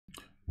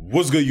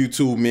What's good,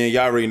 YouTube, man?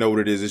 Y'all already know what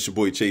it is. It's your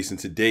boy Chase, and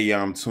today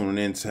I'm tuning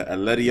in to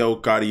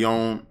Eladio,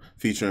 Carrion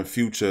featuring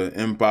Future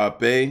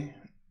Mbappe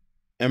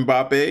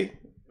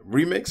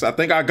remix. I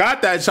think I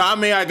got that. I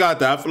mean, I got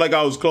that. I feel like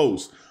I was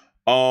close.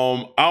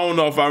 I don't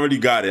know if I already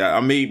got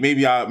it.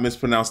 Maybe I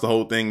mispronounced the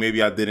whole thing.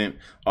 Maybe I didn't.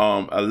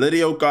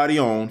 Eladio,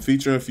 Carrion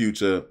featuring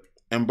Future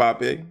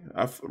Mbappe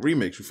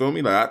remix. You feel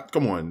me? Like,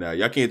 come on now.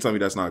 Y'all can't tell me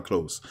that's not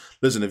close.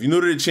 Listen, if you're new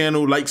to the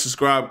channel, like,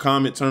 subscribe,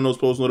 comment, turn those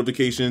post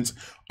notifications.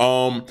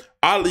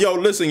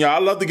 Listen, y'all, I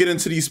love to get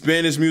into these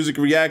Spanish music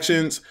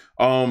reactions.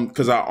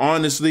 Cause I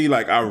honestly,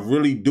 I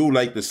really do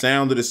like the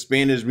sound of the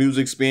Spanish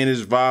music,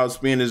 Spanish vibe,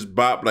 Spanish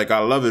bop. Like, I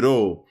love it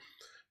all.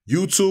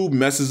 YouTube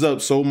messes up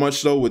so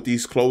much so with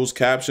these closed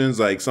captions.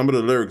 Like, some of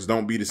the lyrics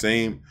don't be the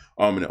same.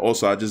 And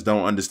also I just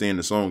don't understand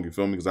the song. You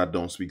feel me? Because I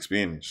don't speak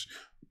Spanish.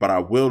 But I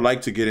will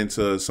like to get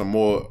into some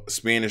more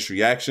Spanish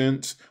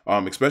reactions,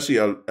 especially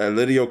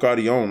Eladio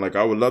Carrion. Like,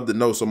 I would love to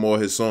know some more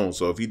of his songs.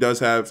 So if he does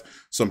have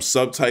some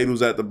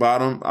subtitles at the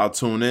bottom, I'll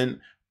tune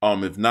in.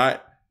 If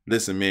not,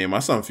 listen, man, my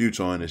son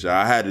Future on this, y'all.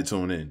 I had to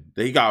tune in.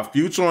 They got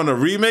Future on the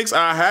remix.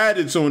 I had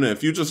to tune in.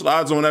 Future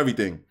slides on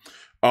everything.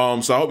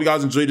 So I hope you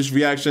guys enjoyed this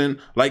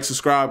reaction. Like,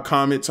 subscribe,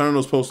 comment, turn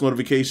those post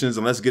notifications,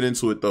 and let's get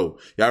into it, though.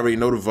 Y'all already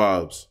know the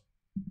vibes.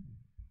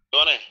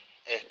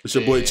 It's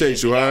your boy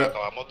Chase, you heard?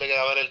 Acabamos de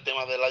grabar el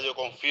tema de Eladio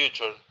con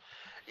Future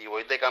y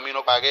voy de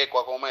camino para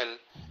Gecko a comer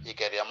y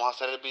queríamos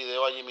hacer el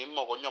video allí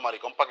mismo, coño,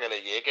 maricón, para que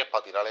le llegue,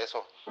 para tirar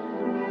eso.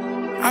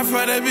 I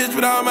fought that bitch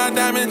with all my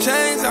diamond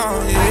chains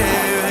on,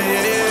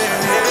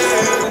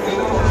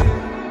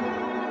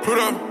 Put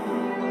up.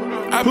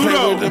 I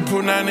played with the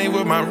punani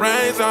with my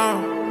rings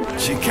on.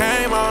 She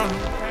came on.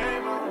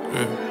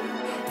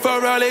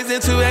 Four rollies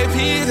and 2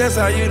 APs, that's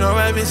how you know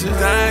my bitch is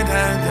dying.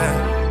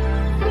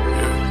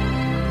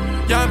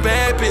 Young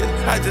bad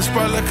bitch, I just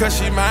spoil her cause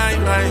she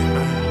mine.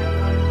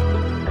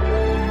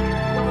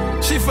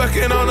 She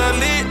fucking on a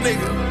lit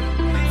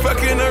nigga,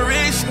 fucking a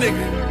rich nigga,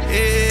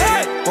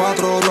 yeah. 4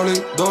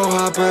 rollies, 2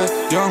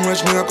 AP, young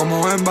rich nigga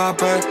como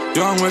Mbappe.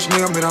 Young rich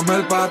nigga, mírame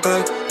el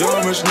pate.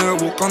 Young rich nigga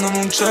buscándome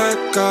un check.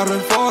 Carro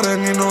el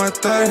foreign y no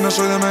estés. No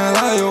soy de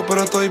medallo,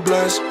 pero estoy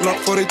blessed.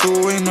 Block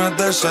 42 y no es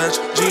de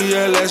sex.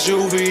 GL,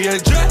 SUV,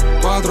 el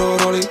jet. 4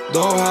 rollies,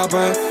 2 AP.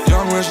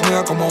 Young rich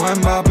nigga como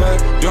Mbappe.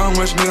 Young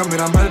rich nigga,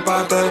 mírame el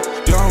pate.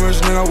 Young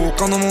rich nigga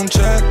buscándome un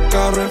check.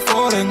 Carro el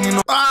foreign y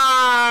no...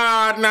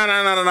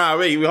 Nah.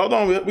 Wait, hold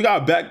on. We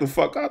gotta back the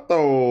fuck up,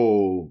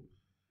 though.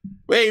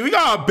 Wait, we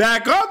gotta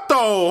back up,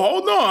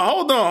 though.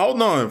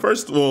 Hold on.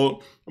 First of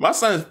all, my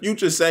son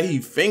Future said he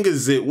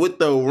fingers it with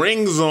the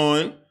rings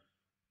on,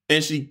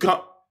 and she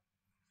come.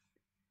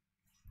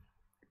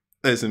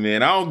 Listen,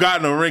 man, I don't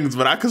got no rings,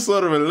 but I could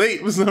sort of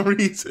relate for some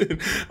reason.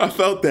 I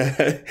felt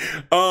that.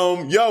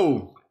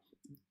 Yo,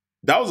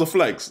 that was a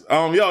flex.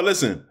 Yo,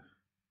 listen.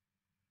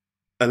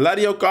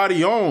 Eladio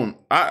Carrion,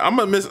 I'm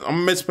gonna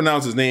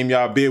mispronounce his name,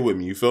 y'all. Bear with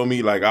me, you feel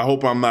me? Like, I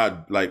hope I'm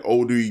not like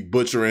OD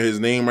butchering his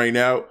name right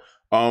now.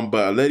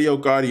 But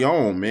Eladio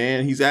Carrion,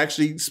 man, he's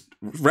actually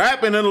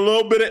rapping in a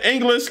little bit of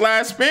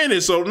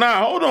English/Spanish. So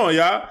hold on,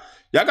 y'all.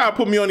 Y'all gotta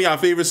put me on y'all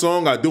favorite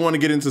song. I do want to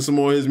get into some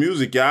more of his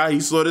music, y'all.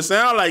 He sort of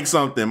sound like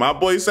something. My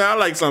boy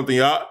sound like something,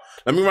 y'all.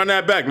 Let me run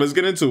that back. Let's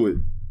get into it.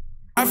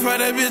 I fought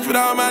that bitch with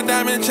all my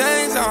diamond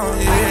chains on,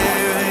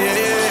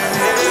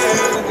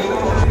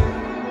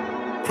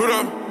 Put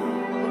up.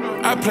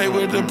 I play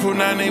with the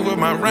punani with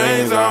my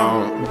rings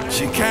on.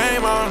 She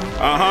came on.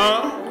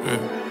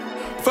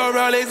 Four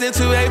rollies and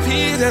 2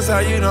 APs, that's how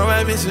you know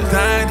my bitch is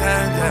dying.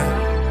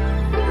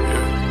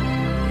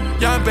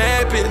 Young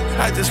bad bitch,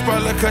 I just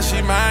spoil her cause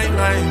she mine.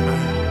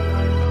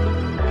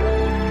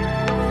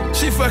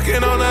 She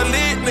fucking on a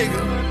lit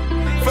nigga,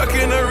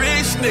 fucking a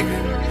rich nigga,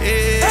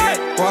 yeah.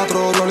 4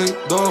 rollies,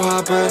 2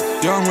 AP.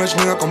 Young rich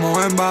nigga como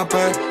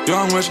Mbappe.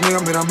 Young rich nigga,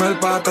 mírame el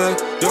pate.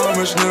 Young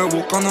rich nigga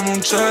buscándome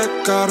un check.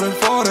 Carro el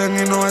foreign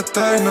y no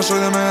estés. No soy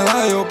de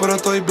medallo, pero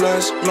estoy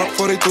blessed. Block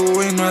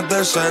 42 y no es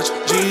de sex.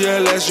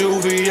 GL,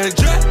 SUV, el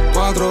jet.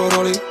 4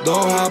 rollies,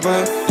 2 AP.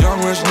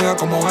 Young rich nigga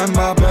como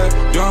Mbappe.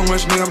 Young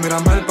rich nigga,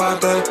 mírame el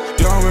pate.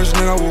 Young rich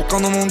nigga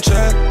buscándome un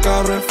check.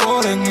 Carro el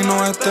foreign y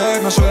no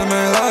estés. No soy de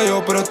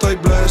medallo, pero estoy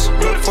blessed.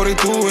 Block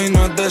 42 y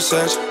no es de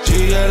sex.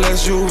 GL,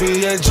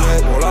 SUV, el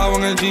jet. Volado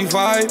en el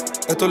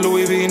G5, esto es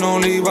Louis V, no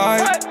Levi.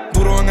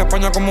 Duro en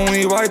España como un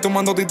Ibai,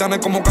 tomando titanes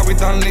como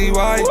Capitán Levi.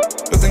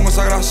 Yo tengo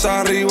esa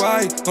grasa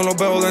arriba, no los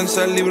veo de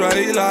ser libre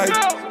ahí, like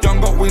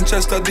Young Buck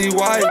Winchester DY.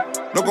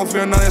 No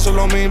confío en nadie,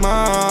 solo mi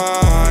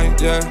mind,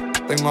 yeah.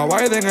 Tengo a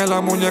Biden en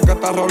la muñeca,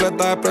 esta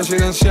roleta es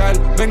presidencial.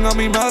 Venga a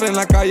mi madre en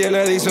la calle,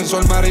 le dicen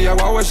Sol María,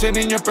 wow, ese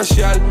niño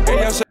especial.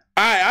 Ella se...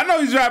 I know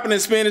he's rapping in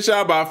Spanish,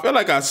 y'all, but I feel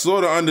like I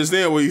sort of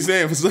understand what he's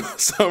saying for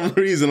some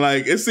reason.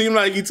 Like, it seemed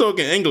like he's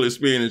talking English,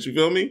 Spanish, you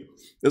feel me?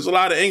 There's a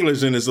lot of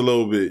English in this a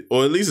little bit,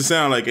 or at least it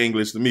sounds like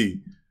English to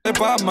me. A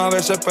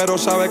veces, pero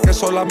sabe que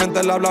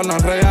solamente le hablan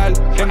al real.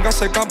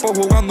 Véngase campo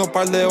jugando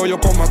par de hoyos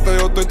con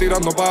Mateo, estoy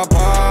tirando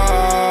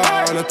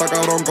papá. Él está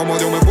cabrón como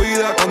Dios me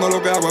cuida cuando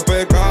lo que hago es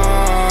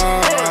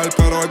pecar.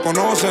 Pero él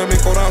conoce mi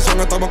corazón,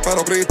 estamos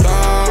claro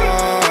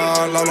cristal.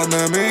 afectar. Hablan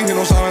de mí y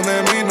no saben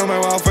de mí, no me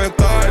va a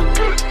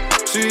afectar.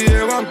 Si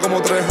llevan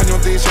como 3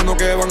 años diciendo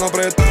que van a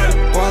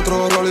apretar.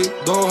 4 Rolly,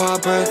 2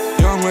 AP.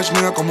 Young Rich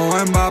nigga como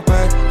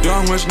Mbappe.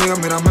 Young Rich nigga,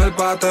 mírame el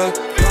pate.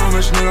 Young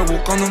Rich nigga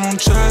buscándome un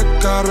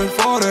check. Carro y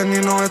foreign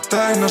y no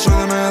estés. No soy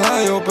de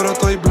medallo, pero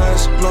estoy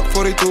blessed. Block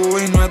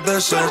 42 y no es de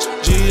sex.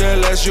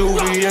 GL,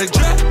 SUV, el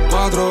jet.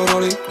 4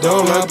 Rolly,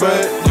 2 AP.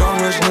 Young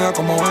Rich nigga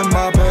como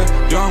Mbappe.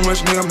 Young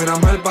Rich nigga,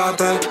 mírame el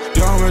pate.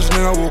 Young Rich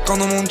nigga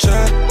buscándome un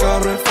check.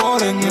 Carro y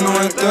foreign y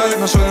no estés.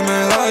 No soy de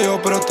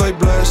medallo, pero estoy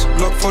blessed.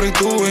 Block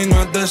 42 y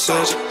no the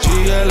search,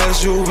 GL,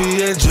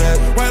 SUV, and jet.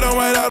 Wait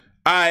up.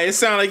 Alright, it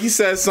sounded like he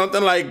said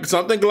something like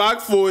something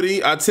Glock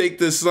 40. I take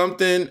this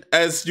something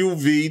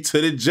SUV to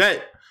the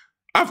jet.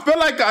 I feel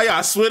like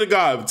I swear to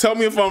God. Tell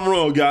me if I'm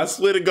wrong, guys. I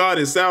swear to God,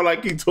 it sounds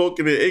like he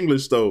talking in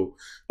English though,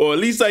 or at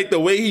least like the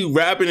way he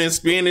rapping in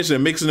Spanish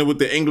and mixing it with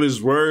the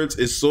English words.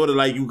 It's sort of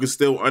like you can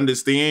still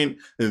understand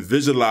and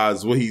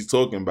visualize what he's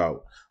talking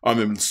about.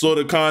 And sort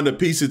of kind of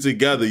piece it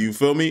together. You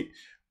feel me?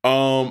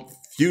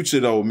 Future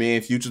though,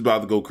 man, Future's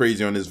about to go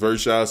crazy on this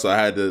verse, y'all. So I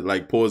had to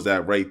like pause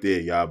that right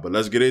there, y'all. But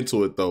let's get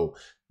into it though.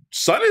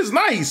 Son is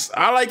nice.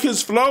 I like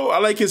his flow. I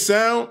like his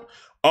sound.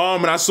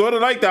 And I sort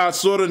of like that. I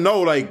sort of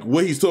know like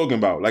what he's talking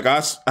about. Like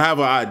I have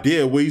an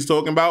idea of what he's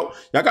talking about.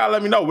 Y'all gotta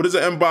let me know. What is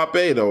an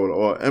Mbappe though,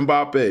 or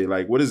Mbappe?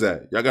 Like what is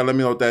that? Y'all gotta let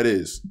me know what that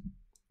is.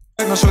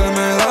 No soy de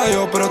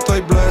medallo, pero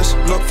estoy blessed.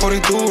 Block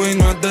 42 y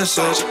no es de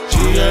sex.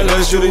 GL,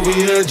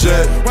 SUV, el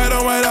jet. Wait,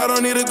 I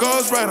don't need a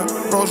Ghost Rider.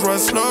 Rolls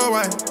Royce, Snow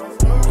White.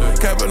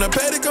 Cap on the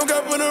paddy, come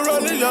cap on the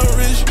roller, young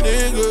rich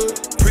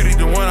nigga. Pretty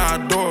the one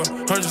I adore,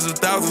 hundreds of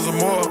thousands or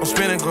more. I'm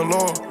spending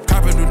galore,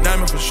 copping new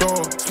diamond for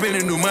sure,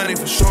 spending new money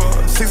for sure.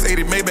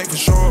 680 Maybach for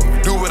sure,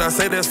 do what I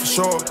say, that's for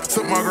sure.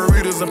 Took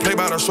margaritas and play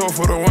by the shore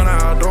for the one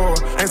I adore.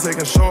 Ain't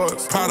taking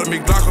shorts, proud of me,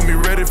 Glock on me,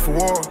 ready for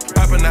war.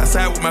 Popping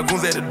outside with my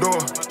goons at the door.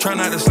 Try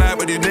not to slide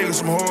with these niggas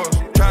some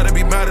whores. Try to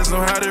be modest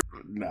on how they.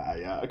 Nah,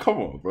 yeah, come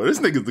on, bro. This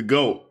nigga's the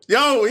GOAT.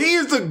 Yo, he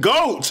is the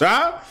GOAT,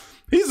 child.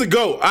 He's a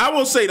GOAT. I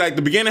will say, like,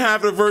 the beginning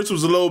half of the verse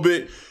was a little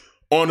bit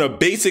on the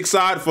basic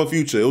side for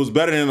Future. It was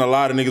better than a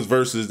lot of niggas'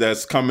 verses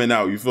that's coming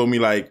out. You feel me?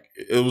 Like,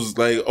 it was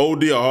like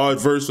OD, a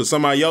hard verse for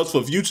somebody else.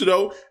 For Future,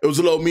 though, it was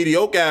a little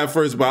mediocre at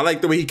first, but I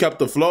like the way he kept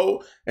the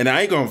flow. And I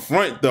ain't gonna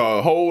front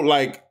the whole,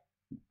 like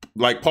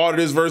part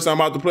of this verse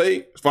I'm about to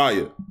play.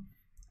 Fire.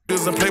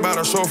 And play by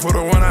the shore for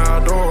the one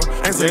I adore.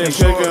 Ain't taking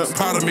shorts,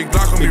 proud of me,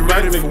 Glock on me,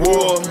 ready for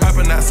war.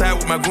 Popping outside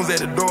with my goons at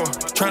the door.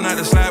 Try not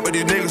to slide with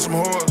these niggas some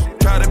whores.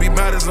 Try to be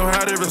modest on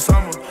how every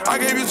summer. I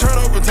gave you turn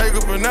up and take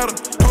up another.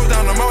 Hold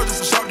down the mall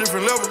just to shop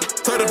different levels.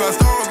 Certified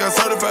stars, got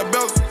certified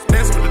belts.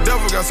 Dancing with the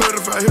devil, got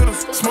certified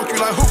hitters. Smoke you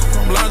like hookah,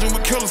 I'm lounging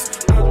with killers.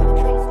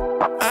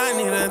 I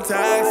need a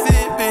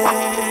toxic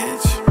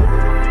bitch,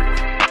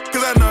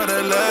 cause I know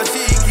the love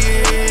she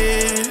get.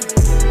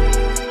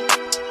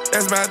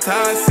 That's my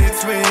toxic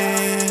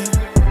twin.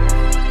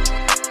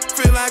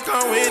 Feel like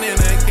I'm winning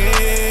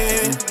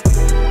again.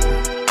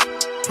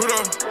 Pluto.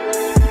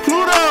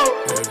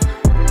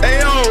 Hey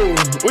yo,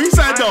 what you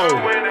said though?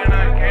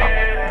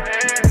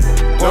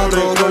 4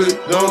 Rolly,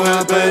 2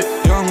 AP.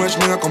 Young Rich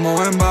nigga como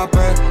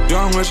Mbappe.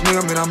 Young Rich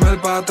nigga, mírame el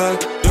pate.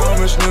 Young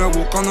Rich nigga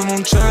buscándome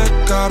un check.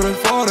 Carro y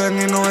foreign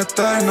y no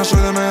estés. No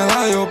soy de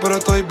medallo, pero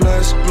estoy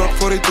blessed. Block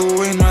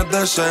 42 y no es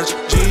de sex.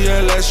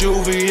 GL,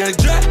 SUV, el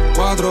jet.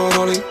 4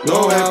 Rolly,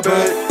 2 AP.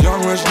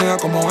 Young Rich nigga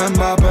como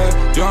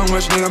Mbappe. Young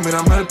Rich nigga,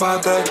 mírame el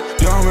pate.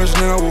 Young Rich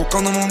nigga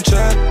buscándome un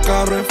check.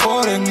 Carro y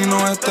foreign y no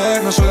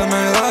estés. No soy de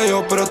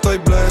medallo, pero estoy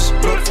blessed.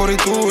 Block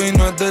 42 y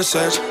no es de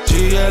sex.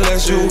 GL,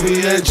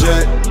 SUV, el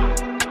jet.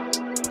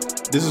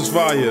 This is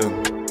fire.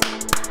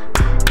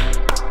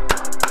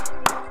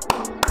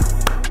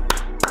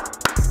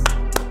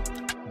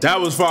 That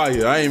was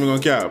fire. I ain't even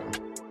gonna cap.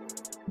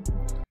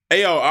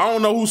 Hey yo, I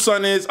don't know who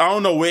Son is. I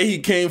don't know where he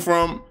came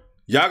from.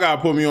 Y'all gotta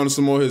put me on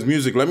some more of his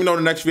music. Let me know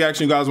the next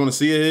reaction you guys want to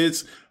see of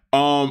his.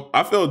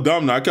 I feel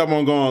dumb now. I kept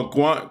on going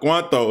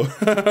Cuanto.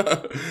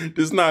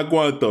 This is not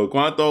Cuanto.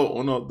 Cuanto,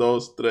 1, 2,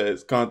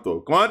 3,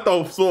 canto.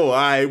 Cuanto, so,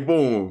 alright,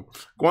 boom.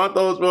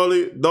 Cuantos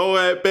Rolly, 2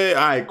 EP.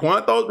 Alright,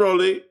 Cuantos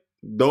Rolly,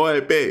 2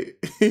 EP.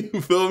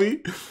 You feel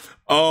me?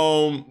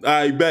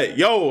 I bet.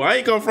 Yo, I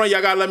ain't come front.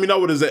 Y'all gotta let me know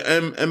what is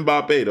an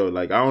Mbappe though.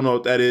 Like, I don't know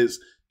what that is.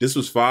 This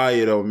was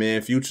fire though,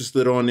 man. Future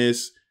stood on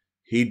this.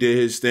 He did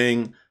his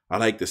thing. I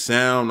like the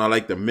sound. I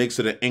like the mix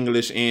of the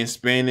English and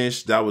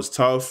Spanish. That was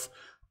tough.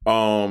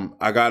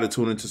 I gotta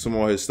tune into some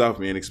more of his stuff,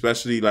 man.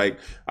 Especially like,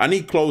 I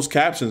need closed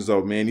captions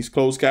though, man. These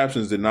closed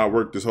captions did not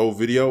work this whole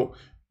video.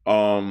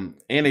 And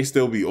they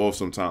still be off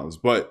sometimes.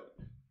 But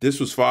this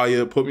was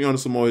fire. Put me on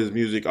some more of his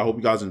music. I hope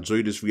you guys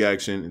enjoyed this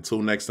reaction.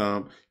 Until next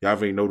time, y'all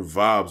already know the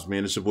vibes,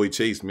 man. It's your boy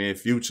Chase, man.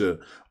 Future.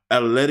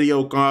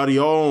 Eladio,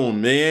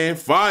 Carrion, man.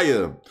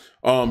 Fire.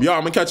 Y'all, I'm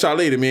gonna catch y'all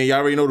later, man. Y'all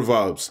already know the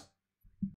vibes.